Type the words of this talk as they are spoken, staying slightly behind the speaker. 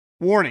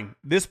Warning,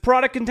 this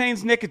product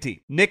contains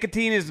nicotine.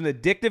 Nicotine is an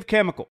addictive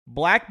chemical.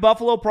 Black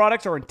Buffalo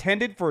products are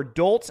intended for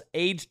adults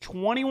aged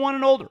 21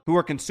 and older who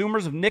are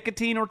consumers of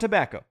nicotine or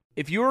tobacco.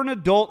 If you're an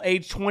adult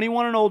aged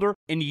 21 and older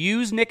and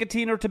use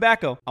nicotine or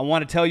tobacco, I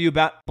want to tell you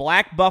about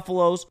Black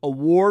Buffalo's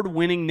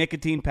award-winning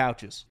nicotine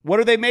pouches. What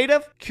are they made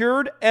of?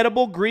 Cured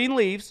edible green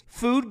leaves,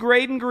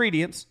 food-grade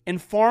ingredients,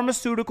 and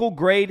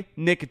pharmaceutical-grade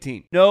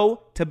nicotine.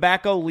 No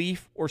tobacco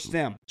leaf or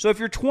stem. So if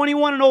you're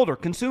 21 and older,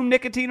 consume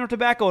nicotine or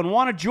tobacco, and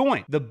want to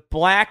join the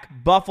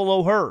Black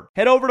Buffalo herd,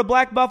 head over to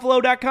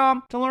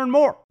blackbuffalo.com to learn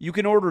more. You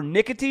can order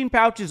nicotine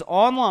pouches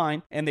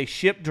online, and they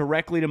ship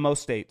directly to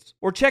most states.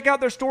 Or check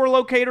out their store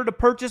locator to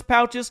purchase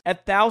pouches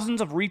at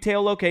thousands of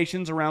retail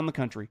locations around the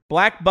country.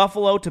 Black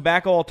Buffalo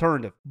Tobacco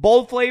Alternative.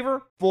 Bold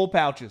flavor, full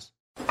pouches.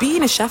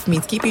 Being a chef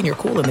means keeping your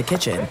cool in the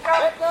kitchen.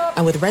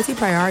 And with Resi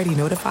Priority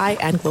Notify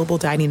and Global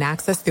Dining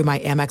Access through my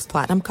Amex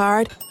Platinum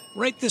card,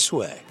 right this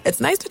way.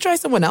 It's nice to try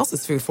someone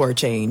else's food for a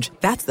change.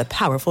 That's the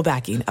powerful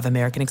backing of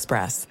American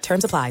Express.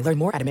 Terms apply. Learn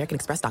more at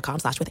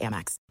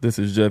americanexpress.com/withAmex. This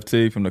is Jeff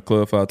T from the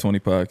Club 520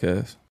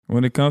 podcast.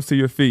 When it comes to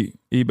your feet,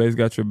 eBay's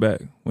got your back.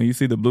 When you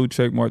see the blue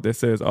check mark that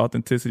says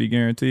authenticity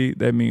guaranteed,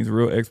 that means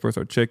real experts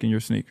are checking your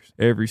sneakers.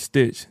 Every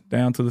stitch,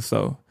 down to the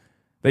sole.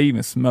 They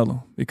even smell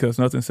them because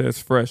nothing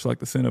says fresh like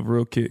the scent of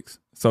real kicks.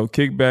 So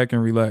kick back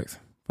and relax.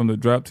 From the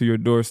drop to your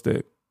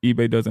doorstep,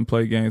 eBay doesn't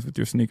play games with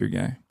your sneaker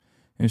game.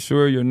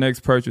 Ensure your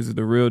next purchase is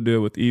the real deal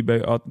with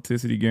eBay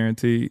Authenticity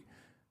Guaranteed.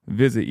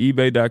 Visit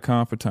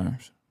ebay.com for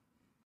terms.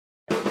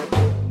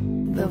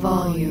 The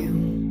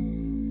volume.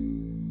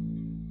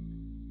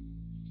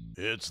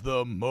 It's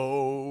the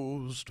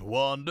most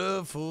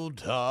wonderful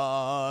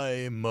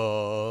time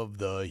of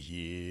the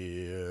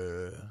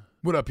year.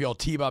 What up, y'all?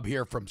 T-Bob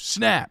here from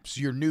Snaps,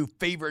 your new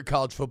favorite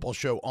college football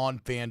show on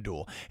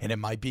FanDuel. And it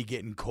might be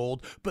getting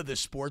cold, but the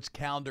sports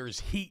calendar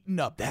is heating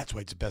up. That's why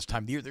it's the best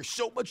time of the year. There's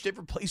so much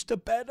different place to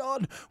bet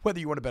on.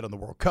 Whether you want to bet on the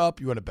World Cup,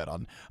 you want to bet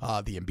on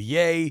the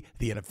NBA,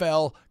 the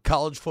NFL,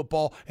 college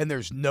football, and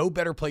there's no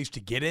better place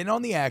to get in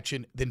on the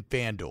action than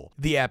FanDuel.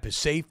 The app is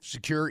safe,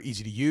 secure,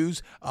 easy to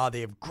use.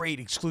 They have great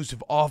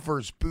exclusive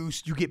offers,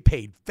 boosts. You get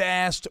paid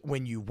fast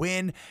when you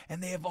win,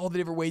 and they have all the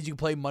different ways you can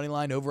play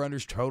moneyline,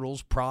 over-unders,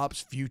 totals,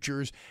 props, futures.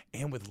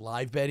 And with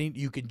live betting,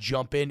 you can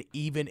jump in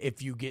even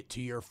if you get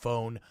to your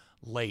phone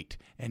late.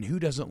 And who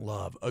doesn't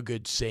love a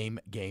good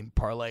same-game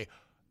parlay?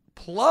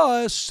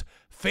 Plus,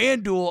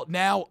 FanDuel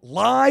now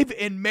live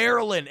in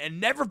Maryland. And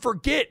never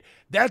forget,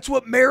 that's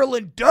what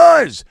Maryland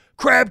does.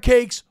 Crab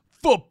cakes,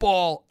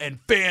 football, and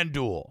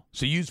FanDuel.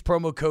 So use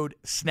promo code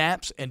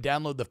SNAPS and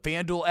download the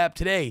FanDuel app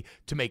today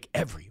to make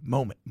every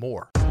moment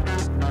more.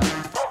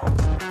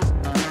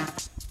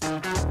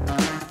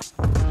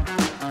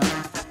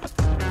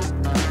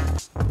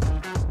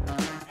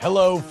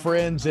 Hello,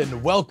 friends,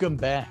 and welcome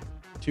back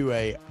to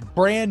a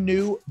brand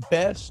new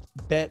Best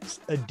Bets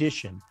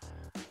edition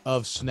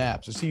of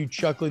Snaps. I see you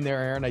chuckling there,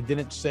 Aaron. I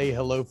didn't say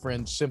hello,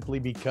 friends, simply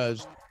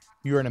because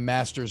you're in a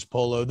Masters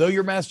polo, though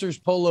your Masters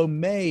polo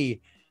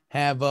may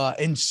have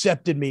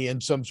incepted me in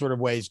some sort of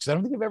ways, because I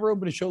don't think I've ever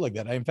opened a show like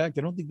that. In fact,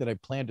 I don't think that I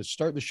planned to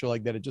start the show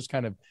like that. It just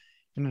kind of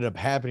ended up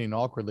happening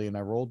awkwardly, and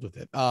I rolled with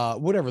it.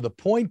 Whatever. The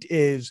point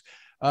is,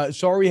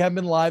 sorry we haven't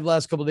been live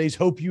last couple of days.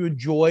 Hope you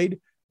enjoyed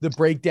the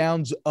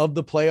breakdowns of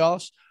the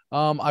playoffs.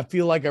 I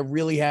feel like I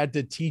really had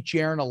to teach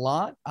Aaron a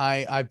lot.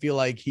 I feel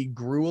like he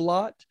grew a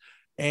lot,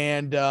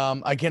 and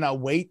I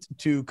cannot wait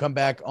to come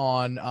back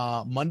on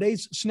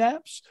Monday's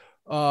Snaps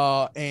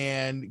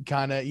and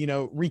kind of,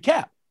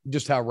 recap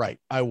just how right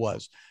I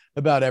was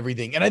about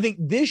everything. And I think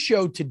this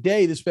show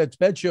today, this Bets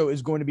Bet show,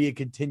 is going to be a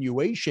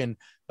continuation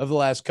of the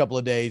last couple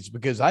of days,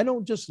 because I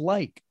don't just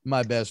like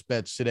my best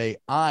bets today.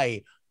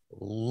 I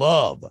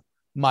love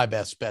my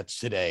best bets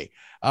today.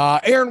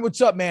 Aaron,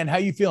 what's up, man? How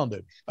you feeling,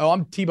 dude? Oh,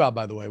 I'm T-Bob,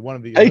 by the way. One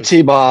of the Hey,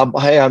 T-Bob.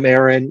 Hey, I'm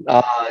Aaron.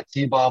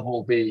 T-Bob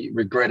will be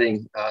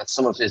regretting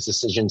some of his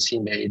decisions he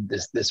made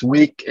this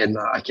week, and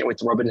I can't wait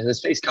to rub it in his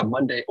face come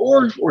Monday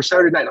or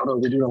Saturday night. I don't know.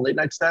 We're doing late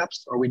night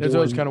snaps? Or That's what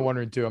I was kind of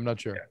wondering too. I'm not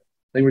sure. Yeah,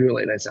 I think we're doing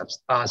late night snaps.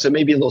 So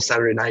maybe a little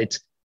Saturday night,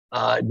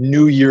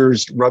 New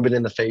Year's rub it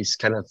in the face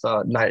kind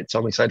of night. So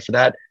I'm excited for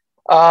that.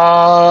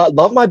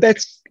 Love my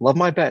bets. Love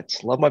my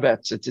bets. Love my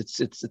bets. It's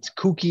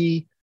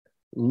kooky.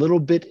 Little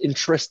bit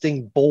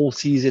interesting bowl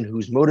season.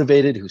 Who's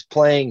motivated, who's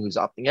playing, who's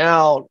opting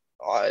out.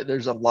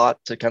 There's a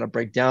lot to kind of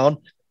break down,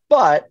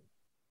 but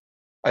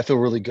I feel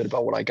really good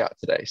about what I got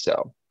today.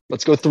 So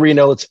let's go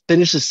 3-0. Let's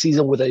finish the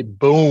season with a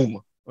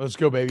boom. Let's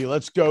go, baby.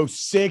 Let's go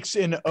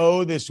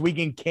 6-0 this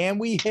weekend. Can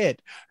we hit?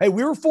 Hey,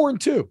 we were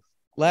 4-2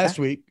 last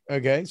week.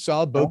 Okay.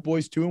 Solid. Both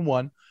boys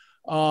 2-1.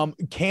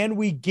 Can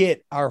we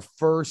get our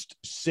first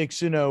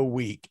 6-0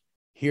 week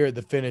here at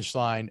the finish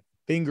line?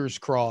 Fingers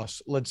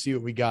crossed. Let's see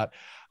what we got.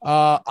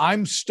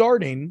 I'm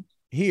starting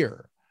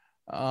here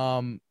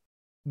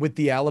with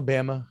the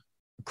Alabama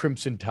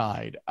Crimson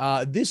Tide.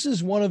 This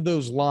is one of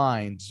those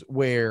lines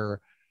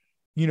where,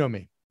 you know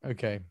me,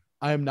 okay,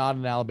 I am not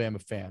an Alabama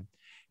fan.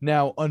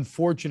 Now,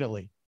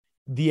 unfortunately,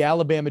 the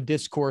Alabama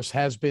discourse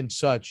has been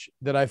such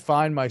that I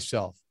find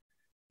myself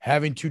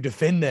having to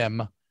defend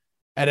them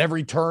at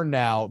every turn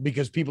now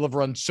because people have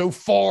run so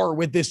far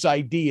with this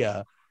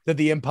idea that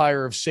the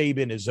empire of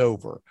Saban is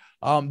over.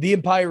 The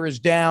empire is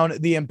down.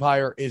 The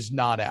empire is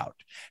not out.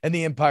 And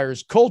the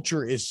empire's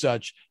culture is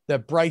such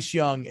that Bryce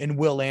Young and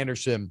Will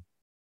Anderson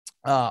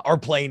are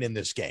playing in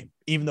this game,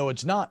 even though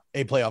it's not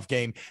a playoff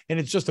game and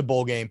it's just a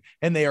bowl game.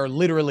 And they are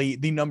literally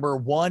the number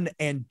 1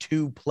 and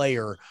 2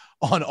 player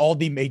on all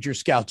the major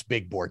scouts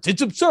big boards.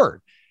 It's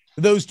absurd.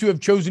 Those two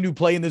have chosen to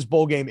play in this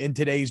bowl game in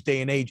today's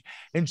day and age.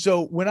 And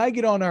so when I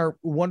get on our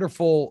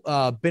wonderful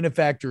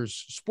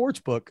benefactors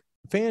sportsbook,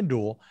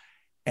 FanDuel,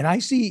 and I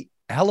see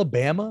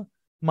Alabama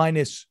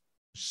minus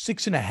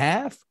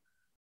 6.5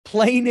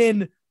 playing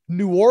in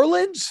New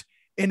Orleans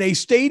in a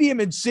stadium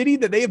and city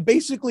that they have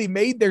basically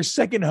made their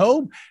second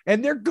home,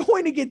 and they're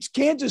going against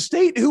Kansas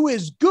State, who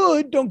is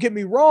good. Don't get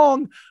me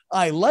wrong.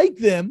 I like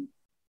them,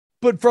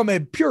 but from a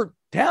pure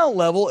talent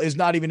level is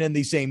not even in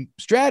the same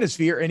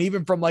stratosphere. And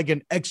even from like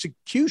an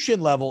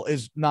execution level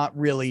is not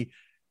really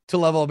to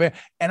level of,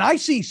 and I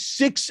see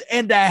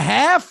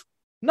 6.5,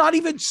 not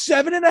even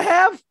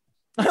 7.5.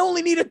 I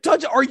only need a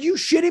touch. Are you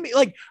shitting me?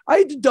 Like, I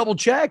had to double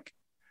check.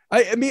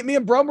 Me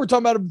and Brum were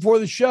talking about it before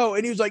the show,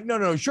 and he was like,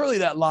 no, surely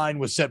that line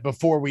was set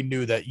before we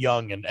knew that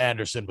Young and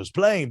Anderson was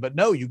playing. But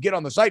no, you get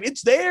on the site,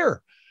 it's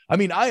there. I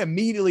mean, I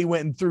immediately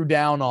went and threw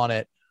down on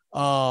it.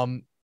 I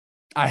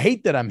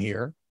hate that I'm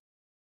here.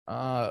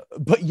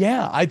 But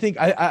yeah, I think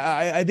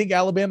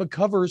Alabama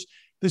covers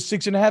the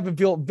 6.5 and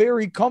feel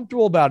very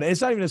comfortable about it.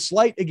 It's not even a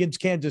slight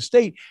against Kansas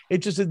State.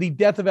 It's just that the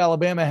death of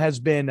Alabama has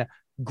been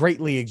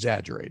greatly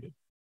exaggerated.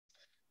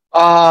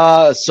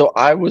 So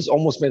I was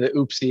almost made an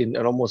oopsie and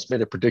almost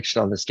made a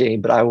prediction on this game,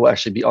 but I will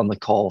actually be on the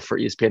call for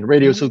ESPN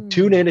Radio. So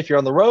tune in if you're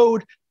on the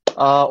road,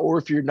 or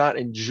if you're not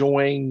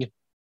enjoying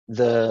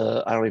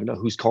I don't even know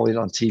who's calling it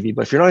on TV,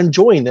 but if you're not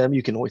enjoying them,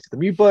 you can always hit the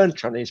mute button,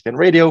 turn on ESPN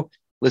Radio,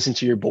 listen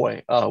to your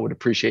boy. Would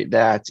appreciate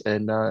that,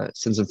 and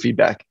send some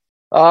feedback.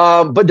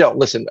 But no,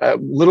 listen, a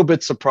little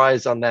bit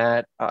surprised on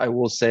that. I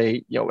will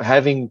say,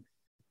 having,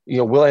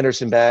 Will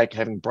Anderson back,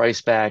 having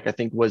Bryce back, I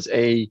think was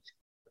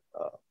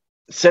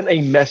sent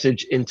a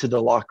message into the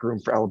locker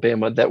room for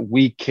Alabama that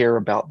we care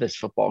about this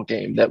football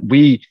game, that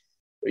we,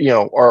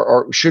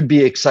 should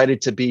be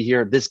excited to be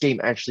here. This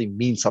game actually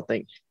means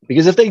something,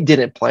 because if they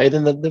didn't play,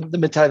 then the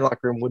mentality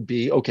locker room would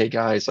be, okay,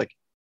 guys, like,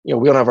 we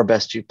don't have our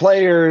best 2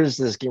 players.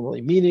 Does this game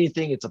really mean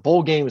anything? It's a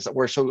bowl game. It's that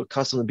we're so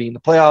accustomed to being in the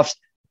playoffs.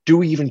 Do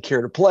we even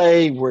care to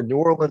play? We're in New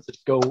Orleans.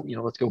 Let's go,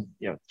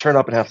 turn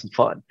up and have some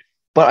fun.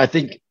 But I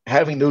think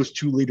having those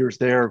 2 leaders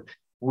there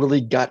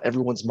really got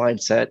everyone's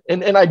mindset.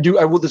 And I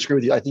will disagree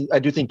with you. I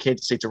do think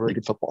Kansas State's a really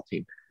good football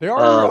team. They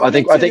are. I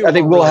think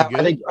Will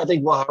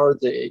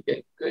Howard's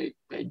a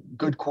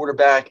good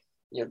quarterback.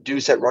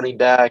 Deuce at running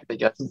back. They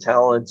got some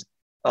talent.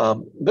 They're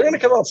going to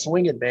come out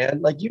swinging,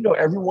 man. Like,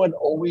 everyone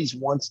always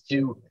wants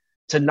to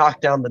knock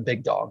down the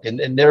big dog.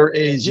 And there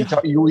is, you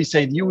always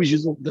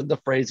use the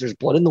phrase, there's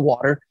blood in the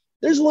water.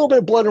 There's a little bit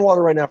of blood in the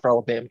water right now for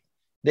Alabama.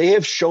 They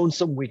have shown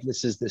some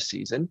weaknesses this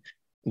season.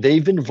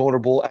 They've been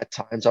vulnerable at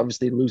times,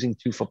 obviously losing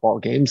 2 football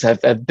games,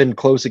 have been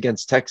close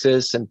against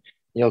Texas and,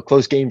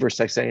 close game versus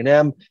Texas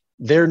A&M.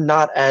 They're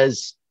not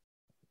as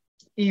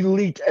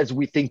elite as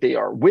we think they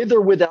are. With or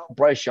without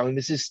Bryce Young,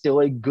 this is still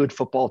a good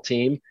football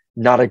team,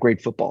 not a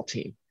great football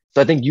team.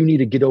 So I think you need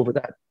to get over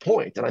that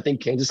point. And I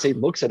think Kansas State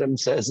looks at him and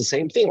says the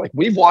same thing. Like,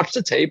 we've watched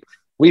the tape.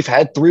 We've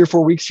had 3 or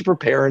 4 weeks to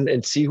prepare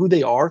and see who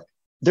they are.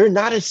 They're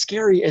not as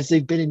scary as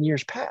they've been in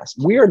years past.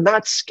 We are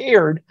not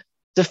scared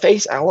to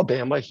face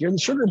Alabama here in the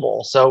Sugar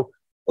Bowl. So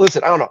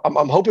listen, I don't know.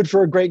 I'm hoping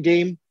for a great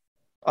game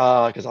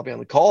because I'll be on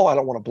the call. I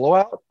don't want to blow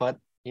out, but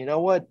you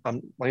know what?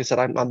 Like I said,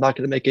 I'm not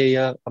going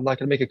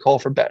to make a call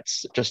for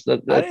bets. Just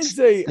that it's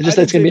going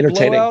to be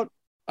entertaining. Blowout.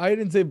 I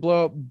didn't say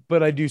blowout,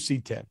 but I do see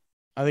 10.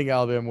 I think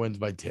Alabama wins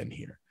by 10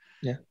 here.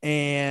 Yeah.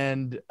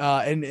 And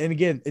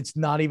again, it's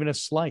not even a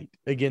slight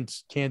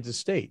against Kansas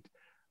State.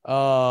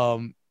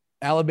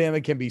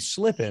 Alabama can be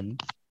slipping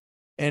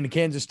and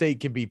Kansas State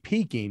can be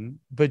peaking,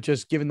 but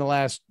just given the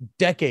last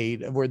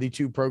decade of where the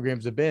 2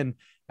 programs have been,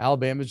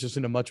 Alabama's just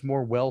in a much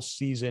more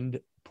well-seasoned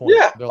point.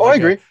 Yeah, I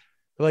agree.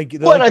 I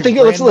think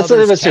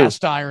let's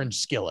cast iron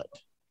skillet.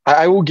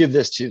 I will give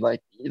this to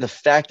the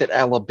fact that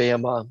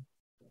Alabama,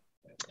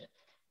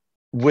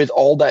 with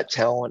all that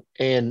talent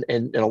and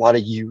a lot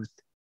of youth,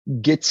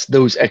 gets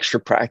those extra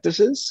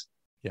practices.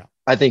 Yeah,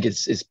 I think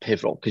is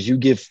pivotal, because you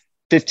give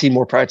 15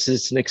 more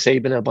practices to Nick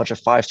Saban and a bunch of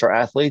 5-star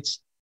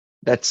athletes.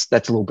 That's a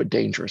little bit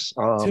dangerous.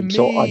 To me,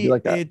 so I do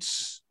like that.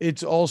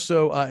 It's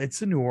also it's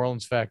the New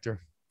Orleans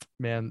factor,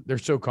 man. They're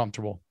so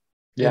comfortable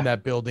in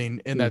that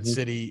building, in that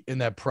city, in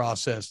that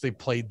process. They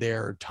played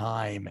there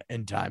time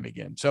and time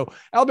again. So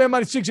Alabama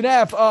minus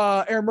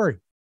 6.5. Aaron Murray,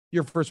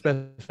 your first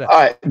best bet. All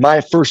right,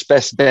 my first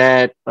best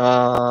bet.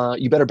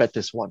 You better bet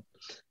this one,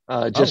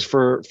 just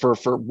for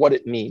what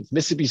it means.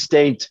 Mississippi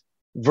State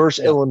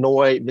versus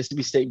Illinois.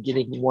 Mississippi State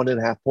getting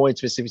 1.5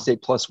 points. Mississippi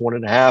State plus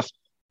 1.5.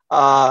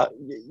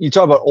 You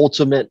talk about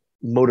ultimate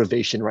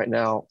motivation right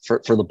now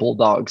for the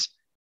Bulldogs.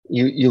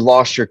 You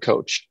lost your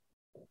coach.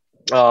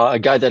 a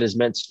guy that has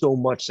meant so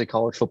much to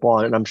college football,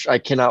 and I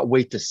cannot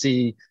wait to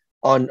see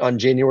on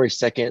January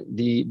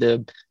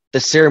 2nd the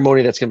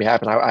ceremony that's going to be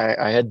happening.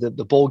 I had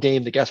the bowl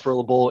game, the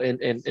Gasparilla Bowl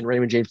in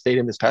Raymond James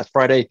Stadium this past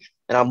Friday,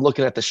 and I'm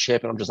looking at the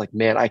ship, and I'm just like,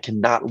 man, I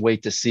cannot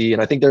wait to see.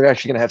 And I think they're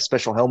actually going to have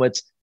special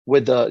helmets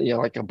with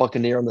like a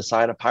Buccaneer on the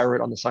side, a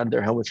Pirate on the side of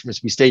their helmets from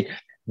Mississippi State.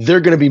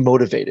 They're going to be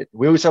motivated.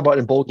 We always talk about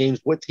in bowl games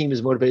what team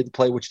is motivated to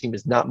play, which team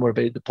is not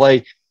motivated to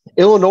play.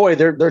 Illinois,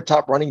 their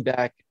top running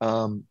back,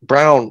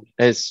 Brown,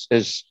 is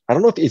I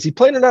don't know if is he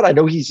playing or not. I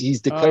know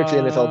he's declared for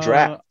the NFL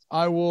draft.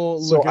 I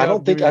will. So I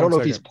don't know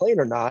if he's playing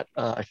or not.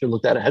 I should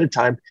look that ahead of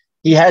time.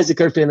 He has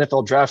declared for the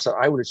NFL draft, so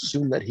I would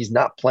assume that he's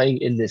not playing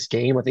in this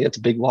game. I think that's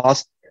a big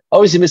loss.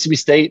 Obviously, Mississippi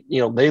State,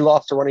 they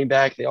lost a running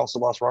back. They also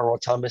lost Ron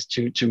Thomas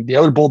to the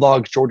other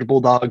Bulldogs, Georgia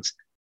Bulldogs.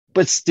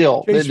 But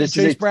still,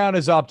 Chase Brown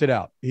has opted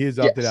out. He is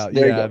opted out.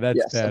 Yeah,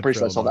 that's bad. I'm pretty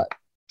sure I saw that.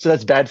 So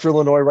that's bad for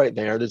Illinois right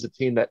there. There's a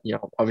team that,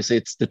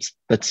 obviously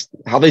that's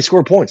how they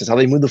score points. It's how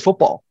they move the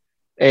football.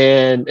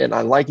 And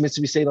I like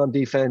Mississippi State on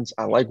defense.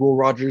 I like Will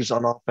Rogers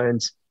on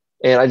offense.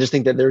 And I just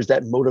think that there's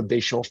that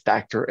motivational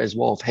factor as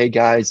well of, hey,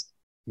 guys,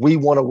 we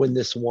want to win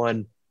this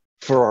one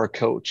for our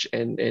coach.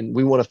 And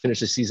we want to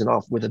finish the season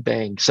off with a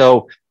bang.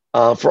 So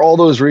for all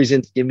those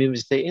reasons, give me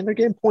Mississippi State. And they're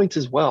getting points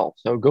as well.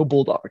 So go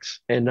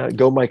Bulldogs and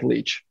go Mike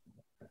Leach.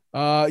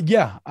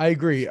 Yeah, I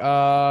agree.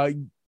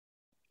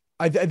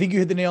 I think you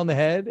hit the nail on the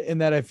head in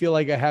that I feel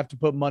like I have to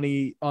put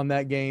money on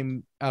that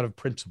game out of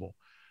principle.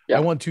 Yeah.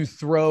 I want to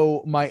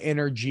throw my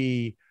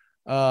energy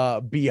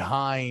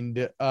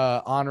behind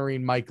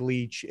honoring Mike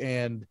Leach.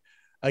 And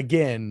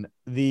again,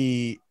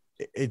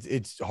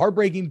 it's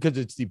heartbreaking because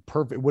it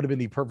would have been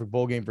the perfect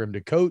bowl game for him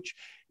to coach.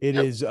 It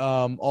is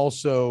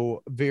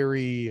also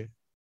very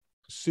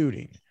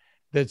suiting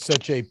that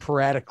such a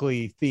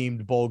paradically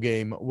themed bowl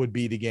game would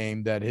be the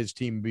game that his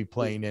team would be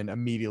playing in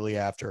immediately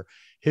after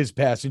his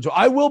passing. So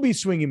I will be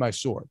swinging my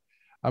sword.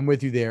 I'm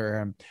with you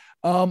there,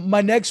 Aaron.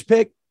 My next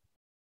pick,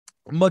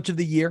 much of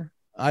the year,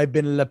 I've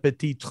been Le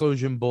Petit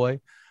Trojan boy.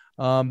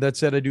 That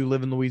said, I do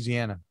live in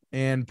Louisiana,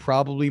 and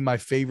probably my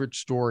favorite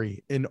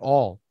story in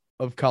all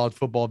of college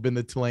football have been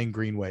the Tulane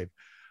Green Wave.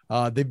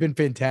 They've been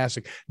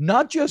fantastic,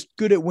 not just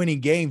good at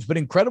winning games, but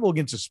incredible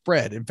against the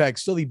spread. In fact,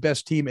 still the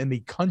best team in the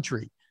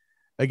country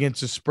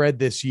against the spread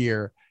this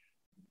year.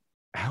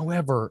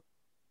 However,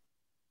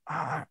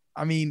 I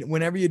mean,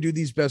 whenever you do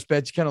these best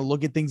bets, you kind of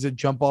look at things that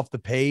jump off the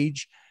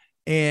page,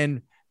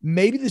 and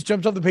maybe this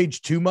jumps off the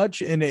page too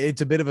much and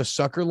it's a bit of a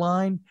sucker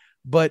line,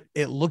 but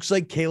it looks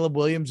like Caleb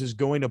Williams is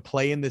going to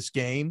play in this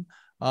game.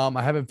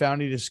 I haven't found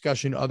any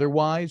discussion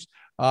otherwise.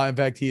 In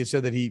fact, he has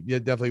said that he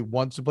definitely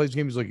wants to play this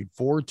game. He's looking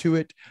forward to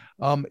it.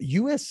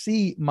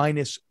 USC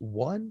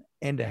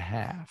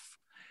 -1.5.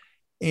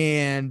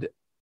 And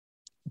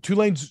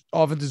Tulane's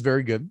offense is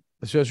very good,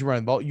 especially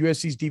running the ball.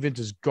 USC's defense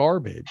is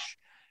garbage.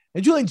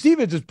 And Tulane's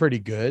defense is pretty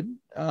good,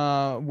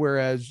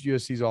 whereas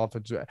USC's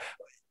offense.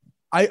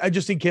 I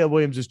just think Caleb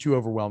Williams is too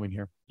overwhelming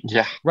here.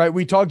 Yeah. Right.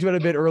 We talked about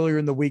it a bit earlier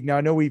in the week. Now,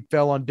 I know we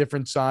fell on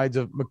different sides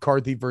of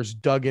McCarthy versus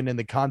Duggan in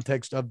the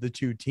context of the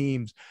two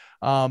teams.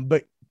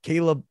 But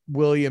Caleb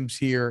Williams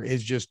here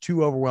is just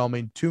too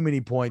overwhelming, too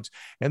many points.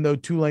 And though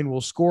Tulane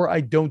will score,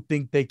 I don't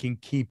think they can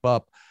keep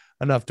up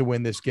enough to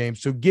win this game.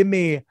 So give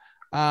me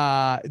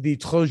the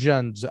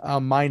Trojans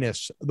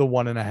minus the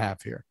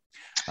 1.5 here.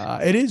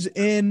 It is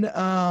in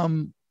why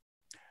am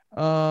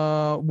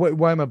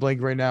I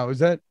blanking right now?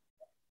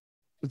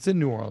 It's in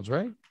New Orleans,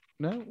 right?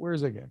 No, where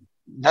is that game?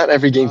 Not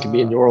every game can be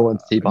in New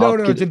Orleans, T-Bob. No,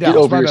 it's in Dallas.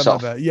 Get over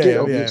yourself.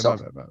 Yeah.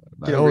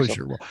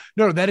 Sure. Well,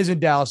 no, that is in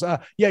Dallas.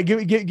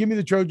 Give me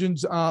the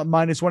Trojans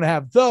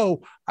 -1.5.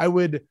 Though I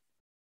would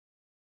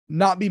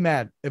not be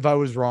mad if I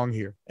was wrong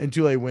here and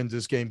Tulane wins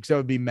this game because that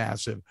would be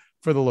massive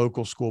for the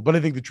local school. But I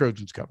think the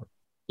Trojans cover.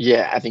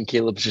 Yeah, I think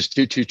Caleb's just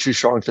too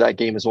strong for that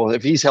game as well.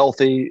 If he's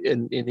healthy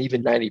and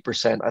even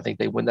 90%, I think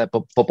they win that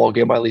football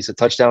game by at least a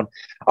touchdown.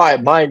 All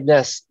right, my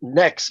next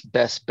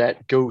best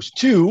bet goes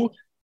to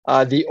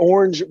the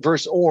Orange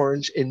versus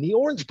Orange in the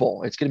Orange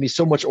Bowl. It's going to be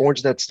so much orange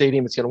in that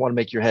stadium, it's going to want to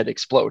make your head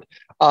explode.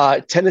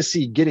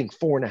 Tennessee getting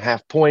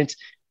 4.5 points.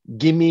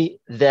 Give me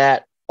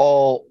that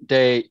all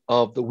day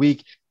of the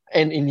week.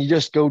 And you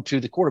just go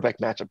to the quarterback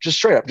matchup, just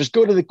straight up. Just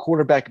go to the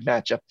quarterback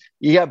matchup.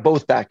 You got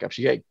both backups.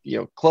 You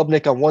got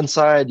Klubnik on one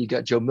side. You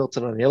got Joe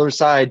Milton on the other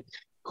side.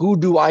 Who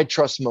do I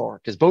trust more?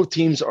 Because both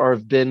teams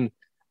have been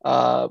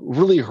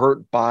really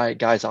hurt by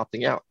guys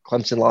opting out.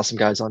 Clemson lost some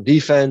guys on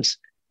defense.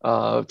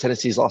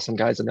 Tennessee's lost some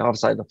guys on the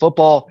offside of the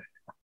football.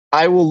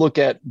 I will look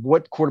at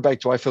what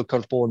quarterback do I feel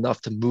comfortable enough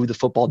to move the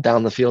football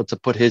down the field to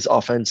put his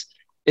offense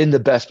in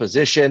the best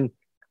position.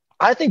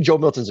 I think Joe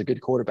Milton's a good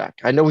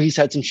quarterback. I know he's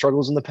had some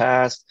struggles in the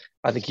past.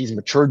 I think he's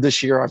matured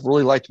this year. I've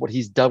really liked what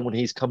he's done when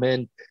he's come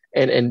in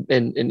and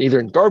either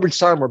in garbage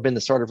time or been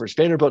the starter for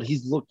Vanderbilt.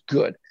 He's looked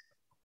good.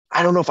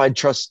 I don't know if I'd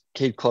trust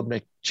Cade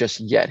Klubnik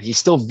just yet. He's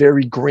still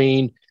very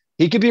green.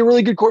 He could be a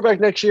really good quarterback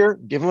next year.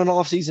 Give him an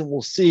offseason.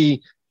 We'll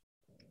see.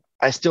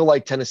 I still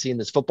like Tennessee in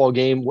this football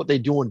game. What they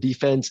do on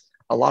defense,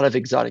 a lot of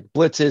exotic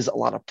blitzes, a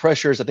lot of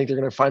pressures. I think they're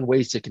going to find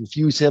ways to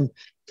confuse him.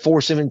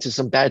 force him into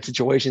some bad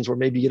situations where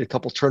maybe you get a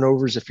couple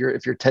turnovers if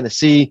you're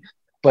Tennessee.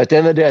 But at the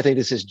end of the day, I think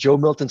this is Joe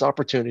Milton's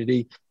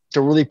opportunity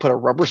to really put a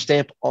rubber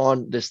stamp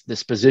on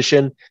this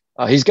position.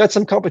 He's got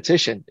some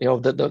competition. You know,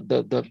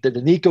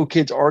 the Nico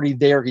kid's already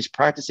there. He's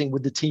practicing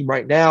with the team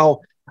right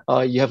now.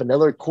 You have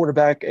another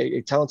quarterback,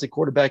 a talented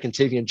quarterback in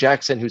Tavian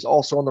Jackson, who's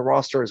also on the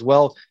roster as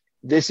well.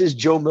 This is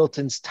Joe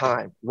Milton's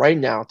time right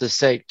now to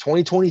say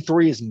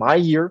 2023 is my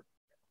year.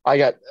 I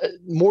got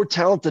more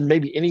talent than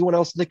maybe anyone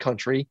else in the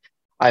country.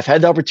 I've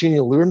had the opportunity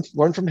to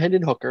learn from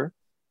Hendon Hooker.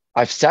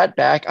 I've sat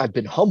back. I've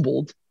been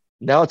humbled.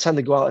 Now it's time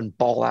to go out and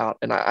ball out.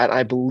 And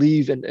I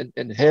believe in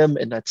him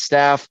and that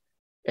staff,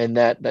 and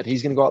that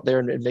he's going to go out there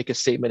and make a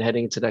statement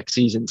heading into next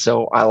season.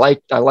 So I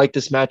like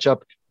this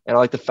matchup, and I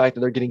like the fact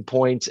that they're getting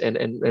points.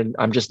 And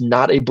I'm just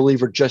not a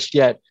believer just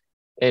yet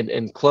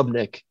in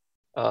Klubnik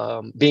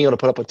being able to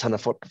put up a ton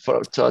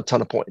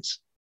of points.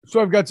 So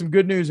I've got some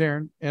good news,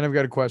 Aaron, and I've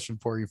got a question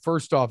for you.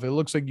 First off, it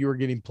looks like you are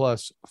getting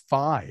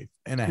 +5.5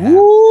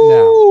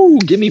 now.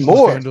 Give me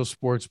more. FanDuel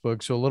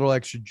Sportsbook, so a little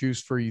extra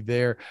juice for you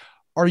there.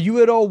 Are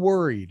you at all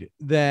worried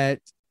that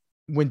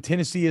when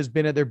Tennessee has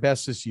been at their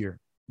best this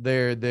year,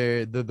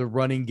 the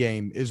running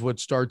game is what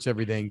starts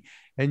everything,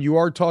 and you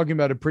are talking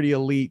about a pretty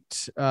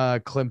elite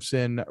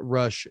Clemson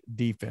rush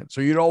defense?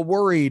 So you're all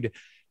worried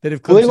that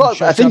if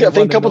Clemson I think a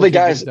couple of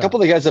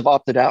the guys have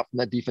opted out from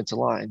that defensive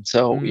line.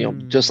 So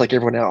just like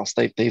everyone else,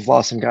 they've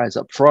lost some guys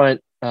up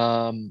front.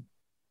 So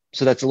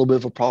that's a little bit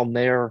of a problem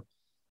there.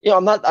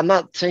 I'm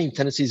not saying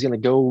Tennessee's going to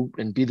go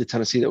and be the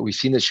Tennessee that we've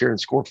seen this year and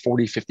score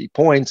 40, 50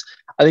 points.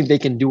 I think they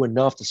can do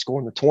enough to score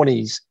in the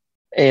 20s.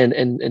 And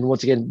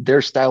once again,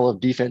 their style of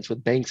defense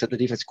with Banks as the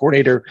defense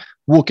coordinator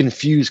will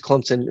confuse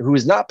Clemson, who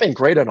has not been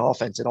great on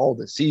offense at all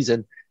this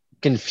season,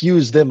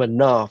 confuse them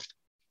enough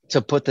to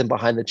put them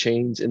behind the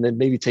chains and then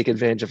maybe take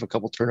advantage of a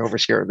couple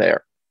turnovers here or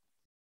there.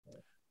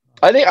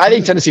 I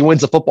think Tennessee wins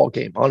the football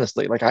game,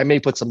 honestly. Like, I may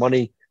put some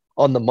money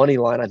on the money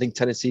line. I think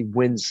Tennessee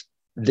wins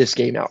this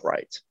game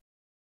outright.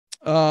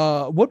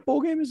 What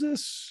bowl game is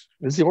this?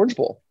 This is the Orange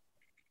Bowl.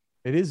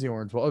 It is the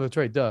Orange Bowl. Oh, that's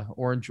right. Duh.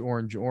 Orange.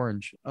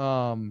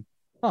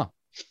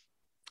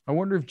 I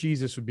wonder if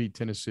Jesus would beat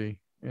Tennessee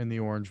in the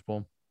Orange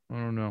Bowl. I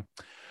don't know.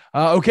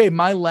 Okay,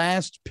 my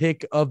last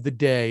pick of the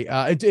day.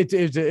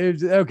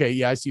 It's okay.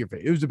 Yeah, I see your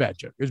face. It was a bad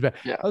joke. It was bad.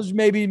 Yeah. I was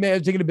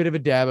taking a bit of a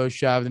Dabo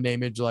shot of the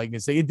name, image,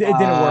 likeness thing. It didn't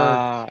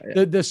work.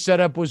 Yeah. The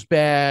setup was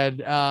bad.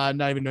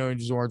 Not even knowing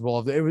just Orange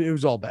Bowl. It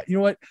was all bad. You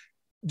know what?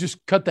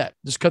 Just cut that.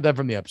 Just cut that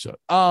from the episode.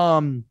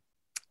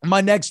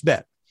 My next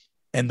bet,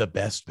 and the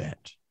best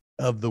bet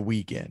of the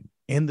weekend,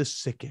 and the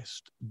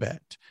sickest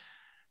bet.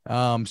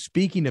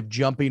 Speaking of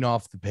jumping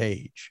off the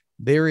page,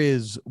 there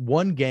is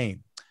one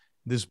game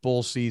this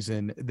bowl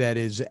season that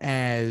is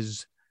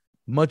as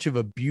much of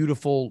a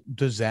beautiful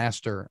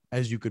disaster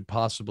as you could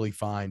possibly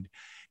find.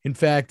 In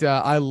fact,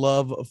 I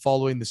love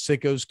following the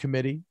Sickos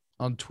Committee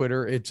on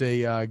Twitter. It's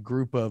a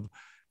group of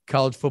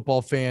college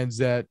football fans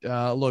that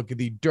look,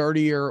 the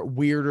dirtier,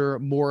 weirder,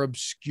 more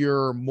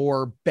obscure,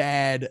 more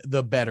bad,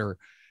 the better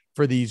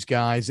for these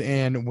guys.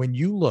 And when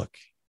you look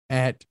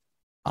at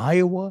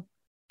Iowa,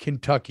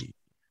 Kentucky,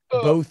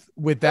 both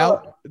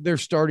without their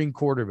starting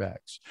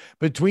quarterbacks,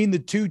 between the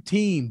two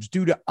teams,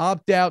 due to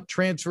opt-out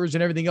transfers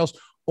and everything else,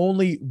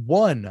 only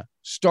one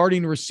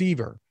starting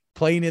receiver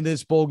playing in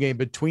this bowl game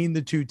between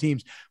the two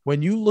teams.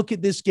 When you look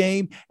at this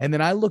game and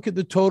then I look at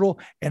the total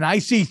and I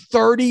see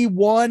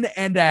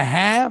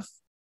 31.5,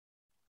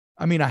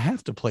 I mean, I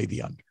have to play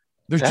the under.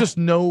 There's just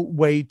no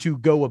way to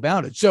go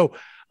about it. So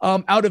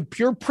out of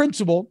pure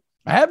principle,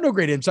 I have no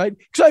great insight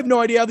because I have no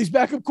idea how these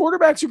backup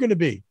quarterbacks are going to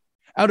be.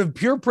 Out of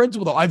pure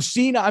principle, though,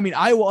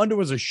 Iowa under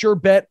was a sure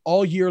bet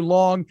all year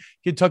long.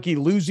 Kentucky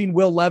losing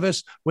Will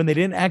Levis when they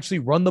didn't actually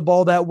run the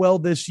ball that well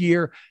this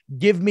year.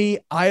 Give me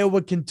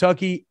Iowa,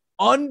 Kentucky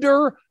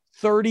under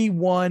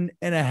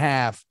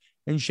 31.5.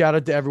 And shout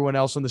out to everyone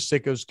else on the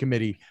Sickos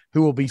Committee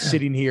who will be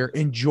sitting here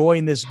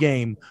enjoying this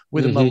game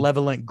with a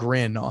malevolent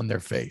grin on their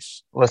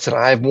face. Listen,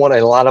 I've won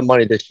a lot of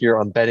money this year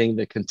on betting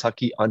the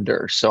Kentucky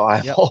under. So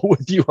I'm all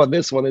with you on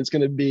this one. It's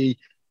going to be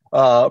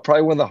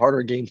probably one of the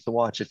harder games to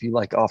watch if you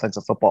like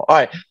offensive football. All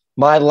right,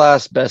 my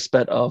last best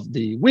bet of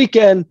the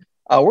weekend.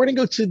 We're going to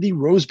go to the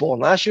Rose Bowl.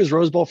 And last year's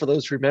Rose Bowl, for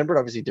those who remember,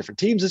 obviously different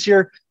teams this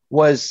year,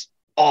 was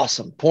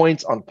awesome.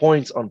 Points on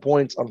points on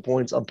points on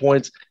points on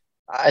points.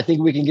 I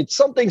think we can get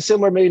something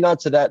similar, maybe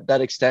not to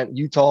that extent.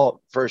 Utah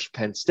versus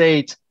Penn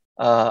State.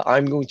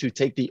 I'm going to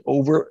take the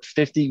over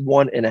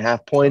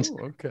 51.5 points.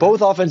 Oh, okay.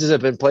 Both offenses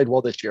have been played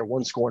well this year.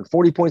 One scoring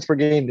 40 points per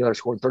game, the other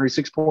scoring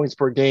 36 points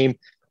per game.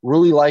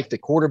 Really like the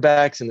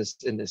quarterbacks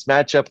in this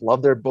matchup.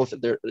 Love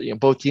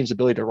both teams'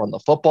 ability to run the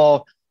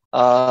football.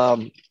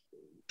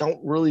 Don't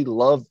really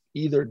love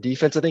either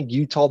defense. I think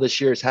Utah this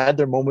year has had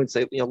their moments.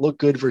 They look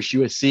good versus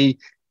USC,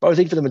 but I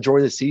think for the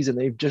majority of the season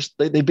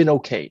they've been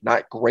okay,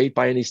 not great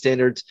by any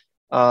standards.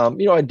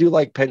 I do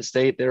like Penn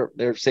State.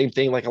 They're same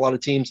thing, like a lot of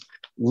teams,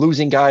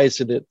 losing guys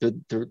through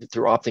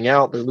opting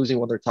out. They're losing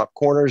one of their top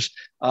corners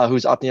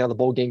who's opting out of the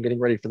bowl game, getting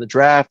ready for the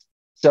draft.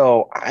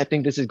 So I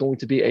think this is going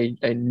to be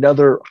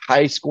another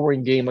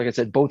high-scoring game. Like I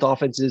said, both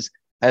offenses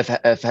have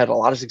had a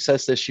lot of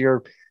success this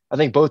year. I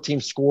think both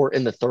teams score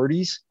in the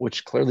 30s,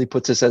 which clearly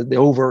puts us at the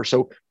over.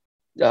 So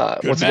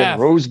once again,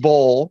 Rose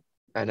Bowl.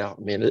 I know.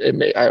 I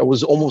mean, I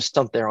was almost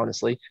stumped there,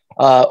 honestly.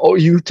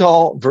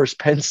 Utah versus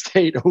Penn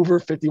State over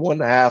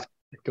 51.5.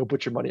 Go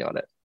put your money on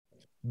it.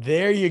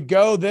 There you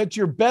go. That's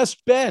your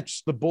best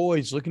bets. The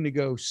boys looking to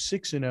go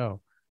 6-0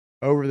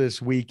 over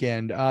this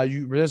weekend.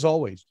 As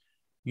always,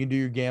 you can do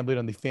your gambling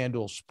on the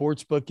FanDuel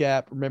Sportsbook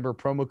app. Remember,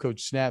 promo code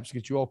SNAPS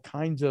gets you all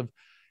kinds of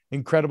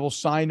incredible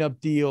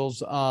sign-up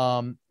deals,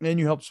 and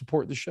you help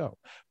support the show.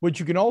 What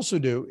you can also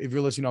do, if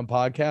you're listening on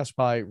podcast,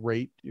 by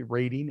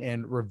rating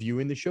and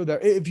reviewing the show.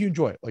 That if you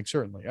enjoy it, like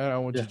certainly, I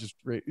don't want you to just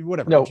rate,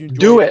 whatever. No, if you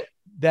enjoy do it.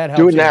 That helps.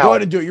 Do it now. Go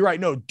ahead and do it. You're right.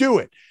 No, do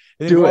it.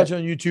 And then if you watch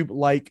on YouTube,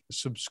 like,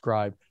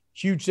 subscribe.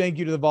 Huge thank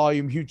you to The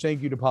Volume. Huge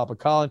thank you to Papa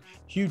Colin.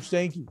 Huge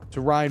thank you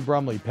to Ryan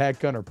Brumley, Pat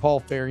Gunner,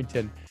 Paul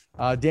Farrington,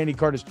 Danny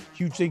Curtis.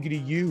 Huge thank you to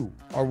you,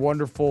 our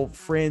wonderful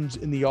friends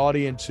in the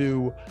audience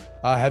who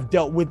have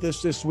dealt with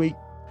us this week.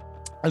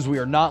 As we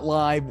are not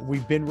live,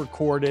 we've been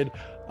recorded.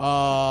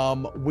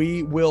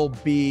 We will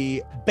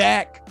be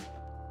back.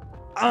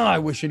 I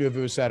wish I knew if it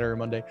was Saturday or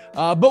Monday.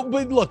 But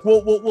look,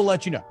 we'll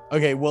let you know.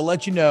 Okay, we'll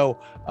let you know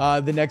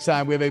the next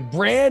time we have a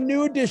brand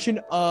new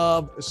edition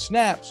of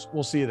Snaps.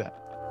 We'll see you then.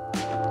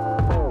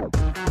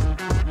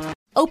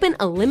 Open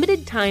a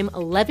limited-time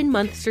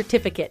 11-month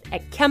certificate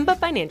at Kemba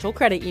Financial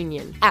Credit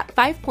Union. At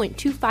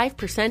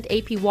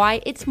 5.25%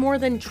 APY, it's more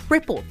than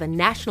triple the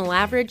national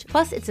average,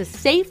 plus it's a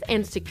safe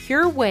and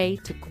secure way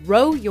to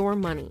grow your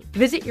money.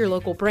 Visit your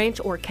local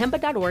branch or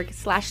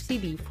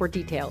kemba.org/CD for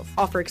details.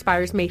 Offer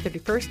expires May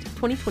 31st,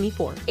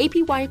 2024.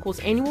 APY equals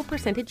annual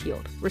percentage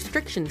yield.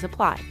 Restrictions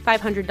apply.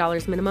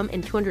 $500 minimum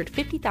and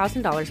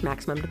 $250,000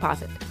 maximum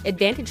deposit.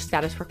 Advantage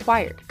status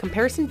required.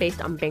 Comparison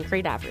based on bank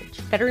rate average.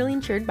 Federally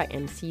insured by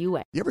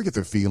NCUA. You ever get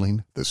the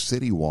feeling the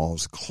city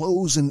walls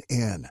closing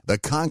in, the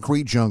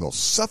concrete jungle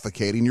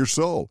suffocating your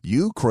soul?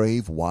 You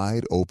crave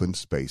wide open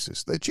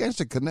spaces, the chance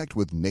to connect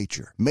with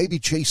nature, maybe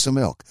chase some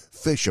elk,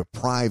 fish a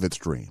private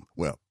stream.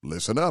 Well,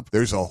 listen up.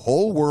 There's a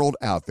whole world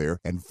out there,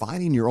 and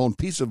finding your own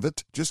piece of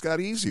it just got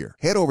easier.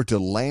 Head over to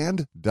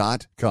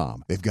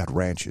land.com. They've got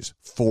ranches,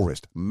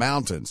 forest,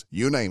 mountains,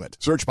 you name it.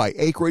 Search by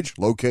acreage,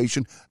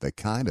 location, the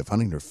kind of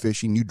hunting or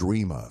fishing you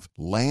dream of.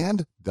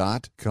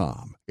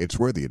 Land.com. It's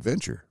where the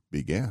adventure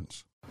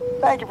begins.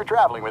 Thank you for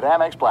traveling with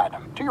Amex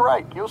Platinum. To your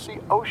right, you'll see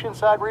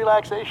oceanside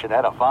relaxation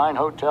at a fine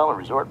hotel and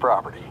resort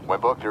property. When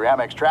booked through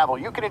Amex Travel,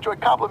 you can enjoy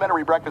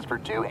complimentary breakfast for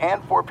 2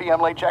 and 4 p.m.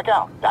 late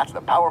checkout. That's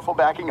the powerful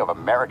backing of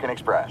American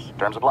Express.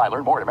 Terms apply.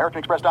 Learn more at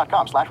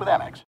americanexpress.com/withAmex.